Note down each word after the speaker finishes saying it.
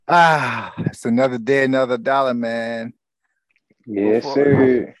It's another day, another dollar, man. Yes, Before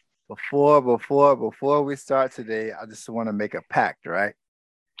sir. before we start today, I just want to make a pact, right?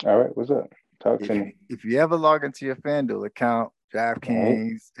 All right, what's up? Talk to If you me. if you ever log into your FanDuel account, All right.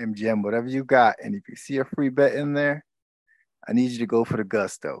 DraftKings, MGM, whatever you got, and if you see a free bet in there, I need you to go for the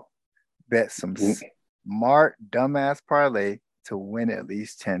gusto. Bet some You, smart, dumbass parlay to win at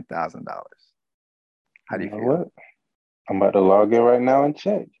least $10,000. How you do you know feel? what? I'm about to log in right now and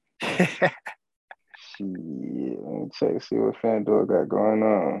check. Shit, let me check, see what FanDuel got going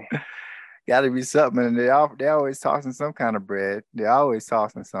on. Got to be something, and they always tossing some kind of bread. They always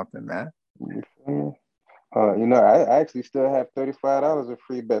tossing something, man. You feel me? I actually still have $35 of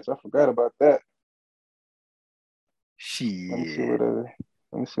free bets. I forgot about that. Let me see Shit. what other,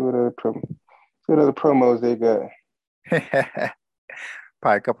 let me see what other promos they got.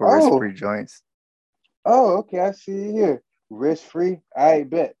 Probably a couple Oh, risk-free joints. okay, I see it here. Risk free. I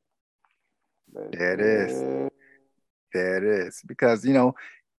bet. Let's There it is. uh, There it is. Because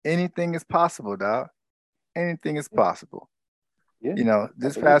anything is possible, dog. Anything is yeah, possible. yeah, I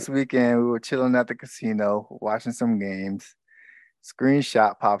This believe past it. weekend we were chilling at the casino, watching some games.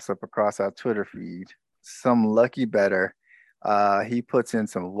 Screenshot pops up across our Twitter feed. Some lucky better. He puts in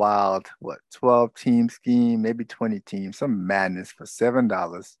some wild, 12 team scheme, maybe 20 teams, some madness for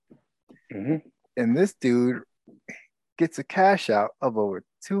 $7. Hmm. And this dude gets a cash out of over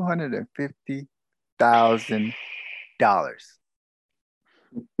 $250,000.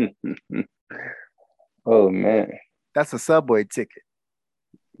 Oh man, That's a subway ticket.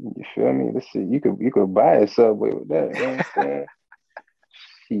 you feel me? This shit, you could buy a subway with that. You know what I'm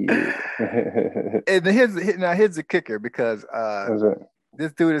saying? Shit. And here's the kicker because What's that?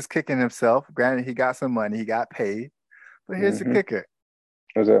 this dude is kicking himself. Granted, he got some money, he got paid, but here's the Hmm. kicker: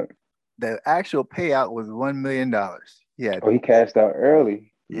 What's that? the actual payout was $1 million. He had, Oh, he cashed out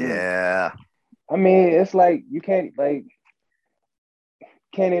early. Mm. yeah, I mean, it's like you can't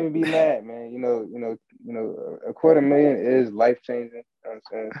even be mad, man. A quarter million is life changing. You know what I'm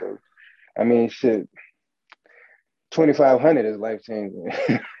saying? So I mean, shit, 2,500 is life changing.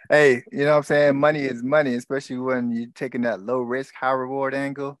 hey, you know what I'm saying? Money is money, especially when you're taking that low risk, high reward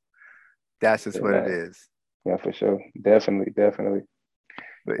angle. That's just Yeah, what it nah, is. yeah, for sure, definitely, definitely.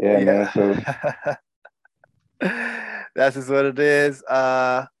 But Yeah, man. So yeah, that's just what it is.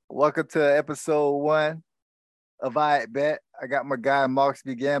 Welcome to episode one of iight Bet. I got my guy Malkz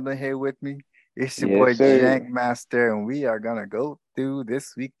be gambling here with me. It's your yes, boy Jank sir. Master, and we are gonna go through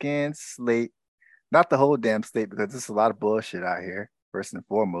this weekend slate. Not the whole damn slate because there's a lot of bullshit out here. First and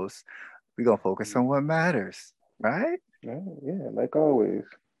foremost, we're gonna focus on what matters, right? Yeah, yeah, like always.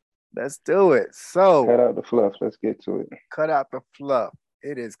 Let's do it. So Cut out the fluff. Let's get to it. cut out the fluff.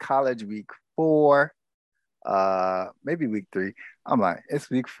 It is college week 4, maybe week 3. I'm like,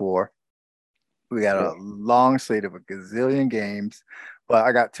 it's week 4. We got Yeah. a long slate of a gazillion games, but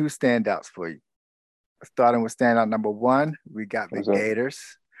I got two standouts for you. Starting with standout number one, we got the What's up?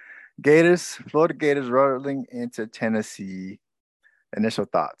 Gators. Florida Gators rolling into Tennessee. Initial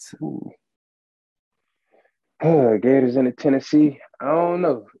thoughts. Ooh. Gators in the Tennessee. I don't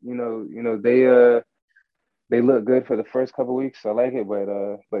know. They look good for the first couple weeks. I like it,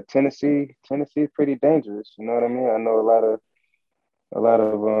 but Tennessee is pretty dangerous. You know what I mean? I know a lot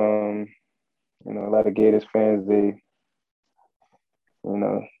of Gators fans. You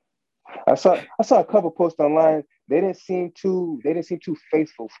know, I saw a couple posts online. They didn't seem too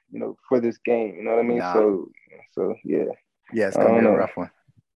faithful. For this game. You know what I mean? Nah, So yeah. yeah, it's I gonna be don't a know. rough one.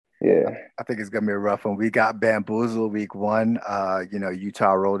 I, Yeah. I think it's gonna be a rough one. We got bamboozled week 1.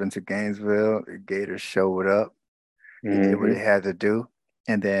 Utah rolled into Gainesville. The Gators showed up. They did what they Mm-hmm. had to do,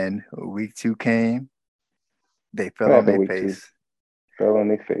 and then week 2 came. They fell What on happened their week two? face, Fell on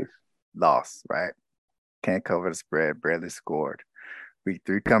their face. lost. Right? Can't cover the spread. Barely scored. Week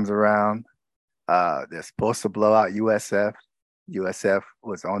 3 comes around. They're supposed to blow out USF. USF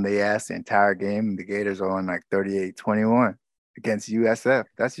was on their ass the entire game. The Gators are on like 38-21 against USF.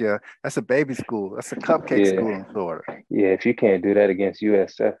 That's a baby school. That's a cupcake Yeah. school in Florida. Yeah, if you can't do that against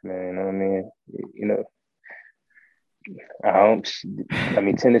USF, man, you know what I mean? You know, I don't. I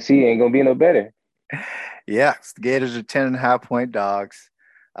mean, Tennessee ain't gonna be no better. Yeah, the Gators are 10.5 point dogs.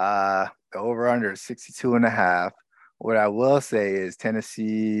 The over under is 62.5. What I will say is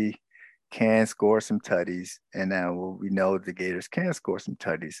Tennessee can score some tutties, and now we know the Gators can score some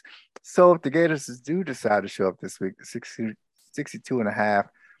tutties. So if the Gators do decide to show up this week, the 62.5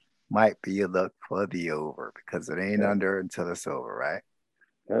 might be a look for the over because it ain't Yeah, under until it's over, right?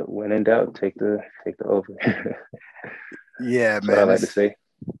 yeah, when in doubt, take the over. That's Yeah, what I man. like to It's say.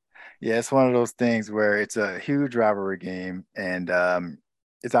 Yeah, it's one of those things where it's a huge rivalry game, and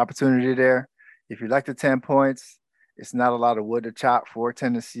it's opportunity there. If you like the 10 points, it's not a lot of wood to chop for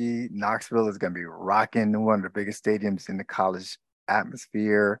Tennessee. Knoxville is going to be rocking one of the biggest stadiums in the college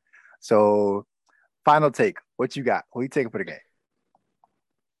atmosphere. So, final take. What you got? Who you taking for the game?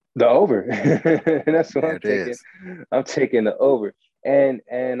 The over. That's what There I'm it taking. is. I'm taking the over. And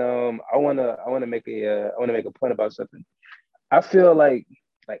I wanna make a point about something. I feel like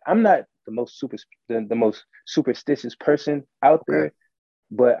I'm not the most superstitious person out Okay. there,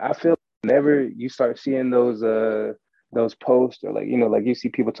 but I feel whenever you start seeing those posts or like you see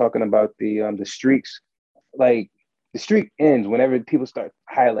people talking about the streaks, like the streak ends whenever people start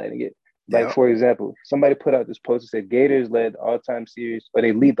highlighting it. Like Yep. for example, somebody put out this post that said Gators led the all-time series, or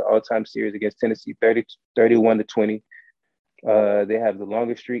they lead the all-time series against Tennessee 31 to 20. They have the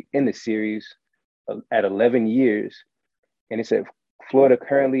longest streak in the series at 11 years. And it said Florida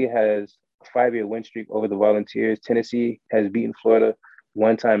currently has a 5-year win streak over the Volunteers. Tennessee has beaten Florida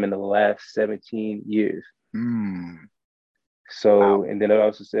one time in the last 17 years. Mm. So, Wow. and then it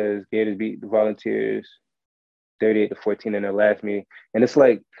also says Gators beat the Volunteers 38 to 14 in their last meeting. And it's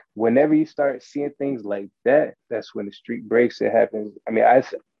like whenever you start seeing things like that, that's when the streak breaks. It happens. I mean,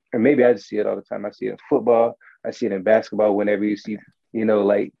 or maybe I just see it all the time. I see it in football. I see it in basketball. Whenever you see,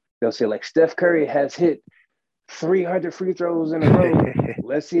 like they'll say like Steph Curry has hit 300 free throws in a row.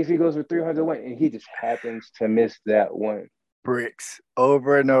 Let's see if he goes for 301. And he just happens to miss that one. Bricks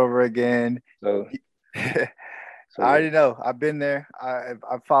over and over again. So, I so already know. I've been there.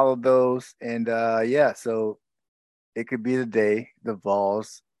 I've followed those, and yeah. So it could be the day the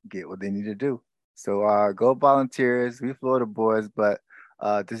Vols get what they need to do. So go Volunteers. We Florida boys, but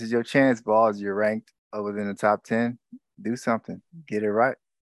this is your chance, Vols. You're ranked within the top 10. Do something. Get it right.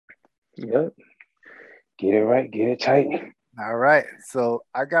 yep. Get it right, get it tight. All right. So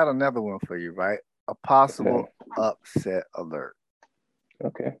I got another one for you, right? A Okay. possible upset alert.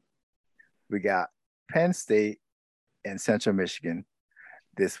 Okay. We got Penn State and Central Michigan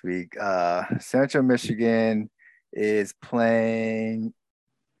this week. Central Michigan is playing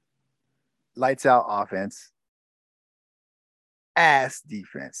lights out offense, ass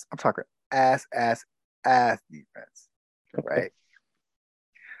defense. I'm talking ass defense, Okay. right?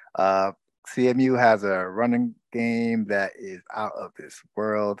 Uh, CMU has a running game that is out of this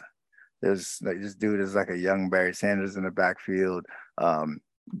world. There's like this dude is like a young Barry Sanders in the backfield.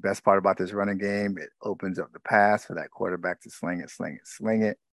 Best part about this running game, it opens up the pass for that quarterback to sling it.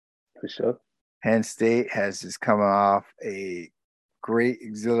 For sure. Penn State has just come off a great,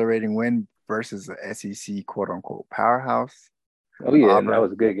 exhilarating win versus the SEC quote unquote powerhouse. Oh yeah, and that Auburn.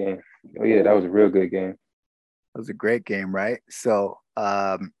 was a good game. Oh yeah, that was a real good game. It was a great game, right? So,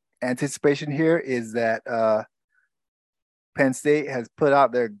 anticipation here is that Penn State has put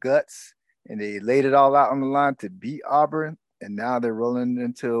out their guts and they laid it all out on the line to beat Auburn. And now they're rolling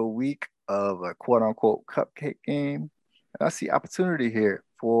into a week of a quote unquote cupcake game. And I see opportunity here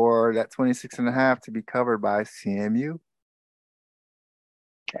for that 26 and a half to be covered by CMU.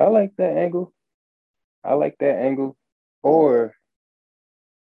 I like that angle. I like that angle. Or,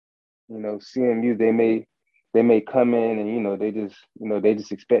 CMU, they may come in and they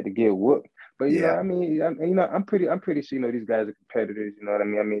just expect to get whooped. But Yeah. I mean, I'm pretty sure these guys are competitors. You know what I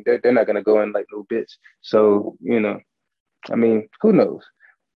mean? I mean, they're not gonna go in like no bitch. So I mean, who knows?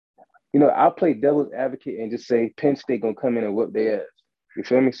 I'll play devil's advocate and just say Penn State gonna come in and whoop their ass. You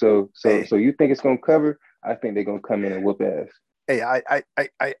feel me? So so Hey, so you think it's gonna cover? I think they're gonna come in and whoop ass. hey, I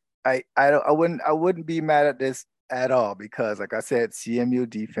wouldn't be mad at this at all because, like I said, CMU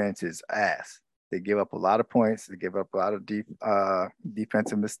defense is ass. They give up a lot of points. They give up a lot of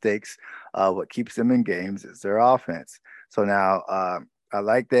defensive mistakes. What keeps them in games is their offense. So now I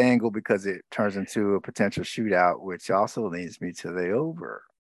like the angle because it turns into a potential shootout, which also leads me to the over.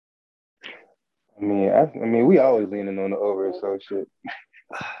 I mean, we always leaning on the over, so shit.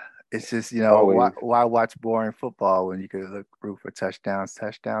 It's just, Always. why watch boring football when you could look root for touchdowns,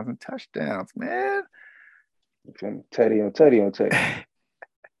 touchdowns, and touchdowns, man. You feel me? Teddy on Teddy on Teddy.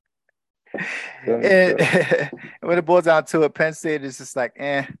 Feel me? And So when it boils down to it, Penn State is just like,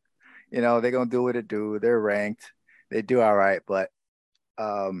 they're gonna do what it do. They're ranked. They do all right, but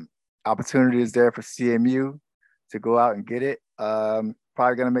opportunity is there for CMU to go out and get it.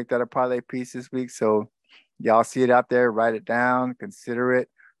 Probably gonna make that a parlay piece this week. So y'all see it out there, write it down, consider it.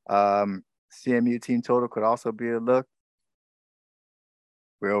 CMU team total could also be a look.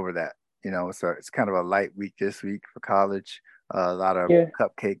 We're over that. So it's kind of a light week this week for college. A lot of yeah.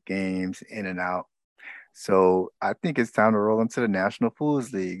 cupcake games in and out. So I think it's time to roll into the National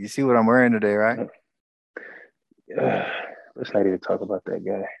Fools League. You see what I'm wearing today, right? Let's not even talk about that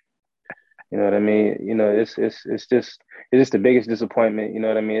guy. You know what I mean? It's just the biggest disappointment. You know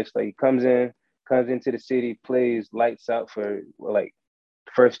what I mean? It's like he comes into the city, plays lights out for like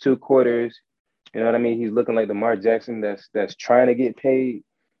first two quarters. You know what I mean? He's looking like Lamar Jackson that's trying to get paid.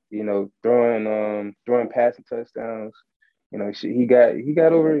 Throwing passing touchdowns. He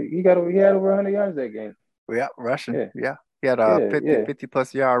had over 100 yards that game. Yeah, rushing. Yeah, Yeah. He had a yeah, 50, yeah, 50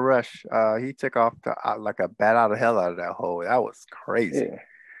 plus yard rush. He took off like a bat out of hell out of that hole. That was crazy. yeah.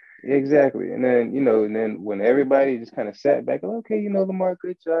 Exactly. And then when everybody just kind of sat back, like, okay, Lamar,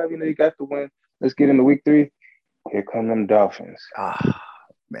 good job. You got the win. Let's get into week three. Here come them Dolphins. Ah,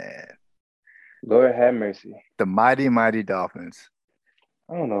 man. Lord have mercy. The mighty, mighty Dolphins.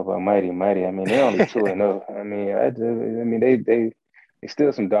 I don't know about mighty, mighty. I mean, they're only 2-0. I mean, they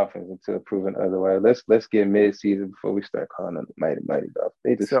still some Dolphins until proven otherwise. Let's get mid-season before we start calling them the mighty, mighty Dolphins.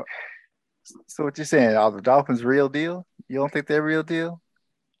 They just So, so what you're saying? Are the Dolphins real deal? You don't think they're real deal?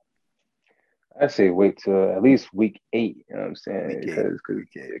 I say wait till at least week 8. You know what I'm saying? Week eight. Because Week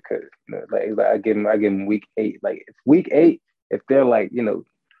eight. like I give them week 8. Like if week 8, if they're like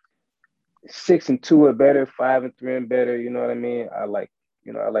 6-2 or better, 5-3 and better, you know what I mean? I like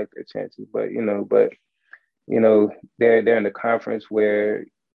their chances. But they're in the conference where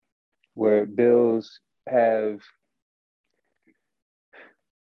Bills have.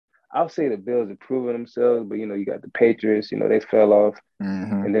 I'll say the Bills have proven themselves, but you got the Patriots. They fell off,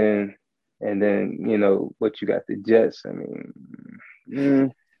 Mm-hmm. and then what you got the Jets. I mean, Yeah.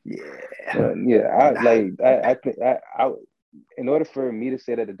 yeah. I Nah. like. I think I in order for me to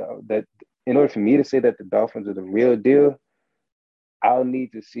say that the Dolphins are the real deal, I'll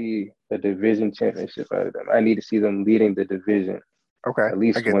need to see a division championship out of them. I need to see them leading the division Okay. at I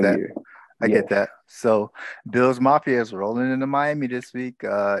least get one that. year. I get Yes. that. So Bills Mafia is rolling into Miami this week.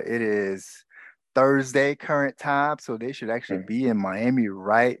 It is Thursday current time, so they should actually Mm. be in Miami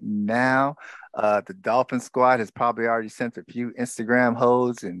right now. The Dolphin squad has probably already sent a few Instagram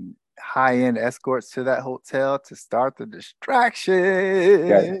hoes and high-end escorts to that hotel to start the Got you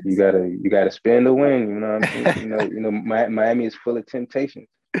distractions. gotta you gotta spin the win. Miami is full of temptations.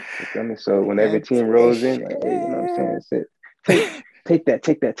 You feel me? So whenever a team rolls in, like, hey, what I'm saying? Temptation. Take take that,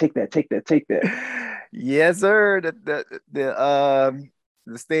 take that, take that, take that, take that. Yes, sir.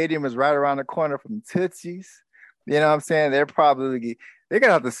 The stadium is right around the corner from Tootsie's. You know what I'm saying? They're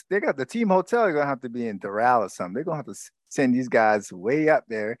gonna have to they got the team hotel. They're gonna have to be in Doral or something. They're gonna have to send these guys way up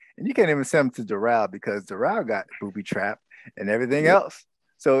there, and you can't even send them to Doral because Doral got booby trapped and everything Yeah, else.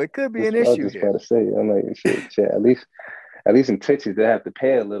 So it could be that's an what I was issue just here. about to say. I'm like, shit. At least in Texas, they have to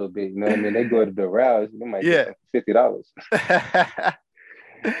pay a little bit. You know what I mean? They go to the routes, they might get Yeah. them for $50.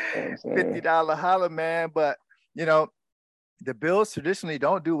 You know what I'm saying? $50 holla, man. But you know, the Bills traditionally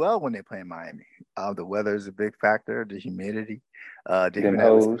don't do well when they play in Miami. The weather is a big factor, the humidity, Them different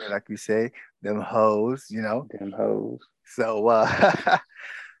atmosphere, hoes, like you say, them hoes. them hoes. So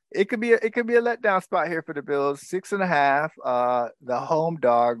it could be a letdown spot here for the Bills. 6.5. The home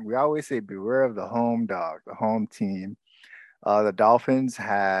dog. We always say beware of the home dog, the home team. The Dolphins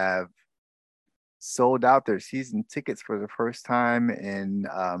have sold out their season tickets for the first time in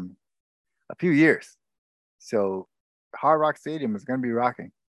a few years. So Hard Rock Stadium is going to be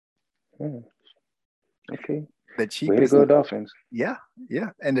rocking. Hmm, okay. The Way to cheapest, go, Dolphins. yeah,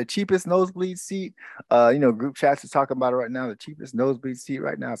 yeah, and the cheapest nosebleed seat. Group chats are talking about it right now. The cheapest nosebleed seat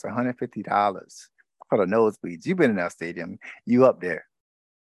right now is $150 for the nosebleeds. You've been in that stadium. You up there.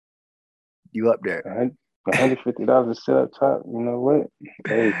 You up there. $150 to sit up top. You know what?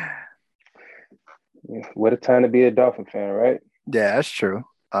 Hey, what a time to be a Dolphin fan, right? Yeah, that's true.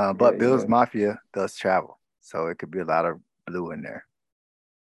 Yeah, But Bills Mafia does travel, so it could be a lot of blue in there.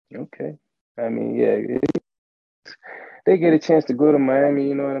 okay. I mean, yeah, they get a chance to go to Miami.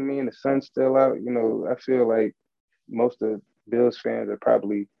 You know what I mean? The sun's still out. I feel like most of Bills fans are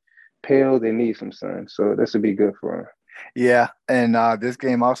probably pale. They need some sun, so this would be good for them. Yeah, and this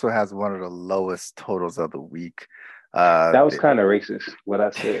game also has one of the lowest totals of the week. Uh, That was th- kind of racist, what I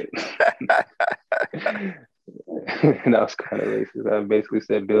said. That was kind of racist. I basically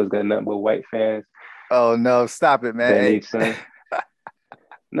said Bills got nothing but white fans oh no, stop it, that man. need sun.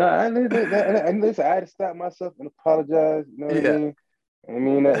 No, listen. I had to stop myself and apologize. You know what I Hey, mean? I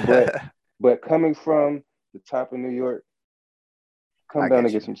mean that, but yeah. but coming from the top of New York, come I down get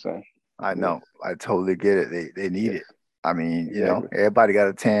and you. get some sun. I Yes, know. I totally get it. They need yes, it. I mean, exactly. everybody got a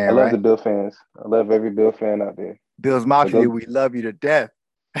I tan, love the right? Bill fans. I love every Bill fan out there. Bills So Mafia, we love you to death.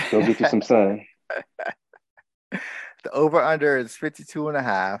 go get you some sun. The over under is 52 and a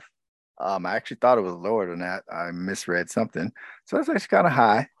half. I actually thought it was lower than that. I misread something. So that's actually kind of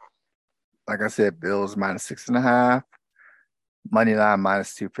high. Like I said, Bills minus 6.5, money line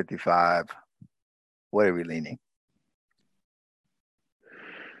minus 255. What are we leaning?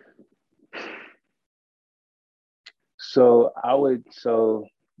 So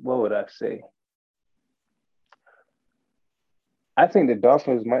what would I say? I think the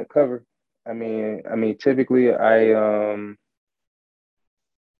Dolphins might cover. Typically I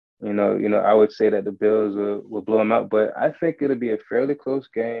would say that the Bills will blow them out, but I think it'll be a fairly close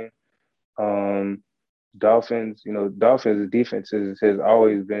game. Um, Dolphins defense has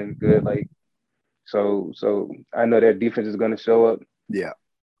always been good. Like so I know their defense is going to show up. Yeah,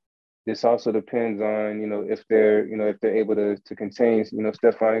 This also depends on if they're able to contain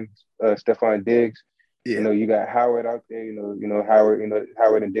Stephon Diggs. yeah. You got Howard out there. Howard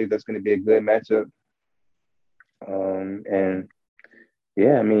and Diggs. That's going to be a good matchup. And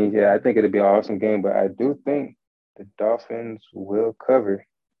yeah, I think it'll be an awesome game. But I do think the Dolphins will cover.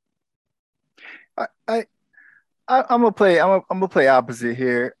 I, I, I'm gonna play. I'm gonna play opposite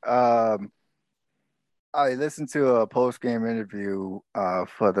here. I listened to a post game interview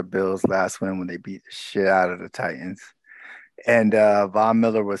for the Bills last win when they beat the shit out of the Titans, and Von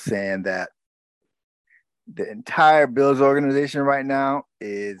Miller was saying that the entire Bills organization right now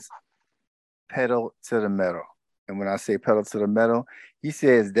is pedal to the metal. And when I say pedal to the metal, he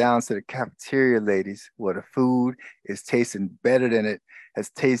says down to the cafeteria ladies where the food is tasting better than it has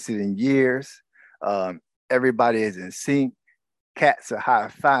tasted in years. Everybody is in sync. Cats are high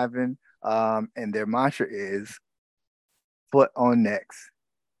fiving. And their mantra is foot on necks,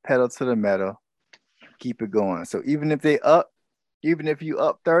 pedal to the metal, keep it going. So even if you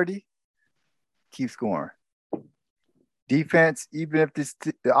up 30, keep scoring. Defense, even if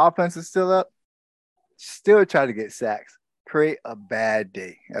the offense is still up, still try to get sacks. Create a bad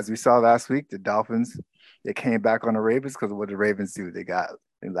day. As we saw last week, the Dolphins, they came back on the Ravens because of what the Ravens do. They got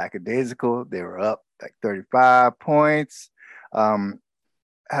lackadaisical. They were up like 35 points.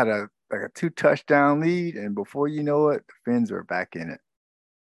 Had a 2 touchdown lead, and before you know it, the Finns were back in it.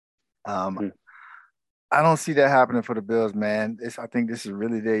 Hmm. I don't see that happening for the Bills, man. I think this is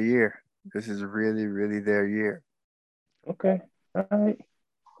really their year. This is really, really their year. Okay. All right.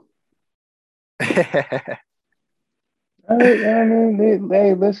 All right.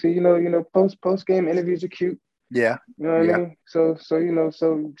 Hey, listen. Post game interviews are cute. Yeah, You know what I yeah, mean? So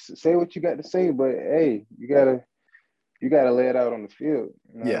say what you got to say, but hey, you gotta lay it out on the field.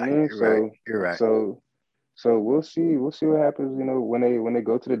 You know what I yeah. mean? You're right. So You're right. so so we'll see what happens. When they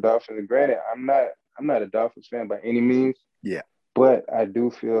go to the Dolphins. And granted, I'm not a Dolphins fan by any means, Yeah. but I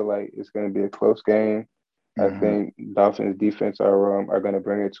do feel like it's going to be a close game. I Hmm. think Dolphins defense are going to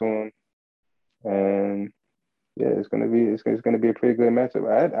bring it to them, and yeah, it's gonna be a pretty good matchup.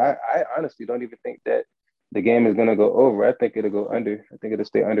 I honestly don't even think that the game is gonna go over. I think it'll go under. I think it'll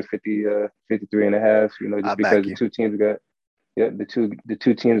stay under 50, 53 and a half. I'll Just because back the you. two teams got yeah the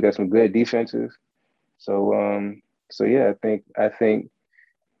two teams got some good defenses. So yeah, I think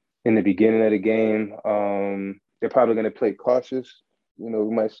in the beginning of the game, they're probably gonna play cautious. We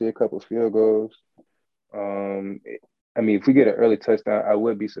might see a couple field goals. Um, if we get an early touchdown, I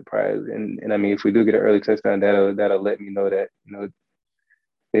would be surprised. And if we do get an early touchdown, that'll let me know that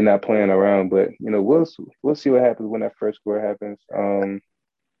they're not playing around. But we'll see what happens when that first score happens.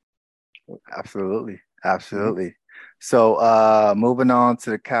 Absolutely. Mhm. Absolutely. So moving on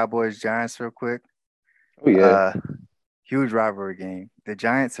to the Cowboys Giants real quick. Oh yeah, Uh huge rivalry game. The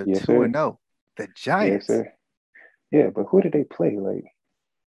Giants are yes 2 sir, and 0. The yes Giants. sir, yeah. But who did they play? Like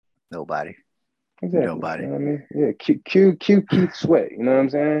Nobody. exactly. You Nobody. know what I mean? Yeah, Q Keith Sweat. You know what I'm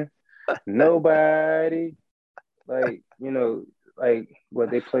saying? Nobody. Like like what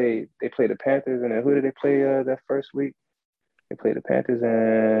they played the Panthers, and then who did they play that first week? They played the Panthers,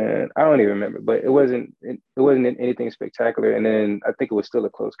 and I don't even remember, but it wasn't anything spectacular. And then I think it was still a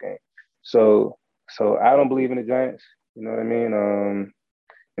close game. So I don't believe in the Giants. You know what I mean?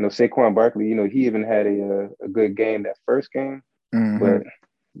 Saquon Barkley. He even had a good game that first game, but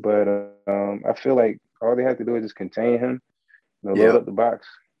Hmm. I feel like all they have to do is just contain him. Load Yep. up the box,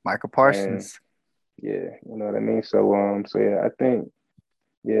 Michael and Parsons. yeah, you know what I mean. So yeah, I think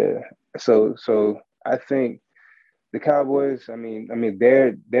yeah. So I think the Cowboys,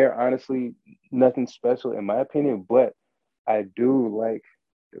 they're honestly nothing special in my opinion, but I do like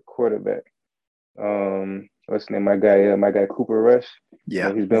the quarterback. What's his name? My guy Cooper Rush.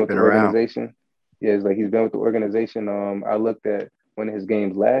 Yeah, He's been he's with the been around. organization. Yeah, it's like he's been with the organization. I looked at one of his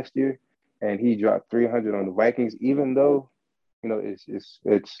games last year, and he dropped 300 on the Vikings, even though it's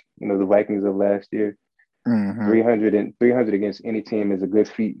the Vikings of last year. Hmm. 300 against any team is a good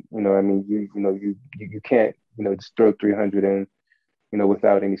feat. You can't just throw 300 in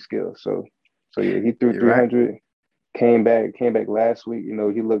without any skill. So yeah, he threw You're right. 300. came back last week. You know,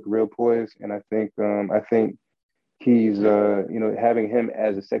 he looked real poised, and I think he's having him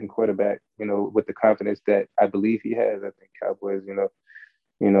as a second quarterback. You know, with the confidence that I believe he has. I think Cowboys.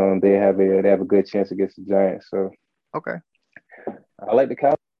 They have a good chance against the Giants. So Okay. I like the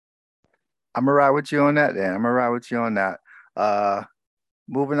Cowboys. I'm gonna ride with you on that then. I'm gonna ride with you on that. Uh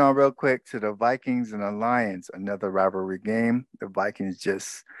Moving on real quick to the Vikings and the Lions, another rivalry game. The Vikings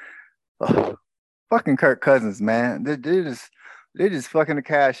just fucking Kirk Cousins, man. They just fucking the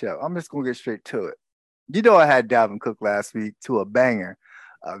cash up. I'm just gonna get straight to it. You know I had Dalvin Cook last week to a banger.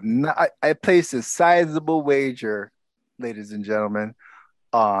 I placed a sizable wager, ladies and gentlemen,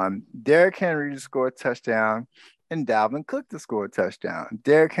 on Derrick Henry to score a touchdown and Dalvin Cook to score a touchdown.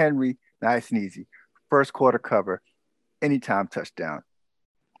 Derrick Henry, nice and easy. First quarter cover, anytime touchdown.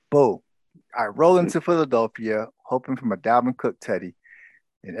 Boom. I roll into Philadelphia, hoping for a Dalvin Cook teddy.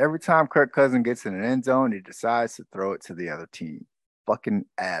 And every time Kirk Cousins gets in an end zone, he decides to throw it to the other team. Fucking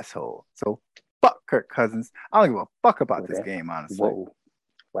asshole. So fuck Kirk Cousins. I don't give a fuck about this game, honestly. Whoa.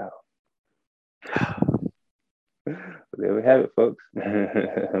 Wow. There we have it, folks.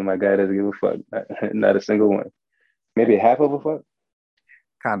 My guy doesn't give a fuck. Not a single one. Maybe half of a fuck?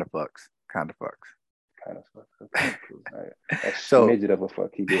 Kind of fucks. Kind of fucks. Kind of fuck. Okay, cool. Right. A So smidget of a fuck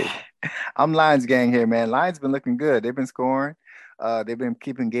he gave. I'm Lions gang here, man. Lions been looking good. They've been scoring. They've been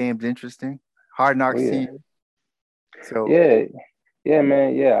keeping games interesting. Hard Oh knocks yeah. team. So Yeah,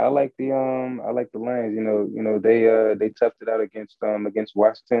 man. Yeah, I like the Lions. They toughed it out against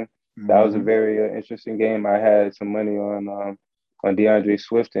Washington. That was a mhm, very interesting game. I had some money on DeAndre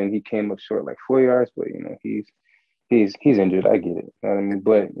Swift, and he came up short like 4 yards. But he's injured. I get it. You know what I mean?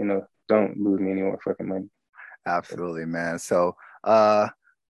 But don't lose me any more fucking money. absolutely, man. So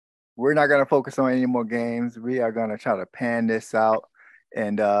we're not gonna focus on any more games. We are gonna try to pan this out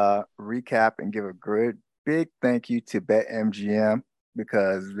and recap and give a good big thank you to BetMGM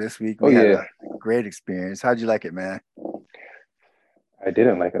because this week Oh we had yeah, a great experience. How'd you like it, man? I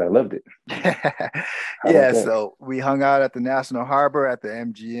didn't like it. I loved it. How about Yeah, that? so we hung out at the National Harbor at the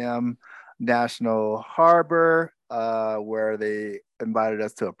MGM National Harbor, where they invited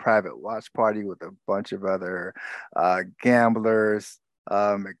us to a private watch party with a bunch of other gamblers.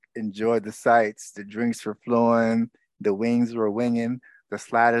 Enjoyed the sights. The drinks were flowing. The wings were winging. The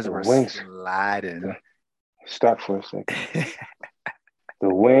sliders The were wings. sliding. Stop for a second.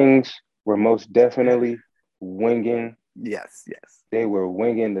 The wings were most definitely winging. Yes, yes. They were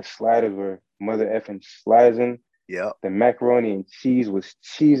winging. The sliders were mother effing sliding. Yep. The macaroni and cheese was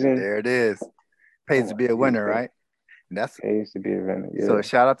cheesing. There it is. Oh Pays to my be a winner, goodness. right? And that's Pays to be a winner. So Yeah.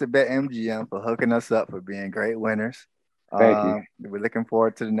 shout out to BetMGM for hooking us up for being great winners. Thank you. We're looking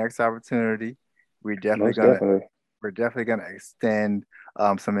forward to the next opportunity. We're definitely Most gonna definitely. we're definitely gonna extend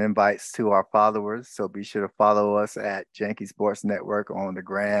some invites to our followers. So be sure to follow us at Janky Sports Network on the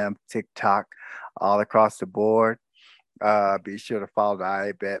gram, TikTok, all across the board. Be sure to follow the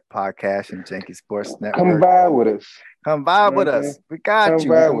iBet podcast and Janky Sports Come Network. by with us. Come You vibe know what with I'm saying? us. We got Come you.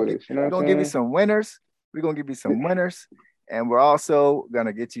 We're by gonna with get, us. You know we're what I'm gonna give you saying? some winners. We're gonna give you some winners, and we're also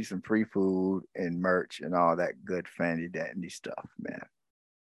gonna get you some free food and merch and all that good fancy dandy stuff, man.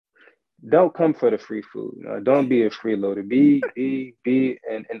 Don't come for the free food. Don't be a freeloader. Be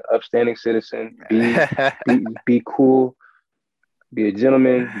an upstanding citizen. Be cool. Be a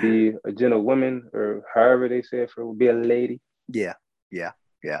gentleman. Be a gentlewoman, or however they say it. For be a lady. Yeah, yeah,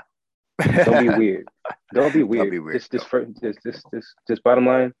 yeah. Don't be weird. Don't be Don't weird. be weird. Just bottom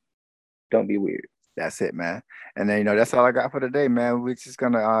line. Don't be weird. That's it, man. And then that's all I got for today, man. We're just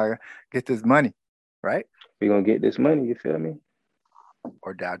gonna get this money, right? We're gonna get this money. You feel me?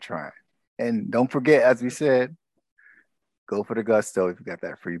 Or die trying. And don't forget, as we said, go for the gusto if you got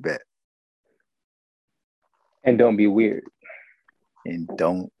that free bet. And don't be weird. And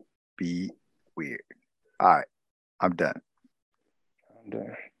don't be weird. All right, I'm done. I'm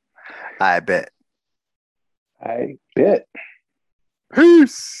done. I bet. I bet.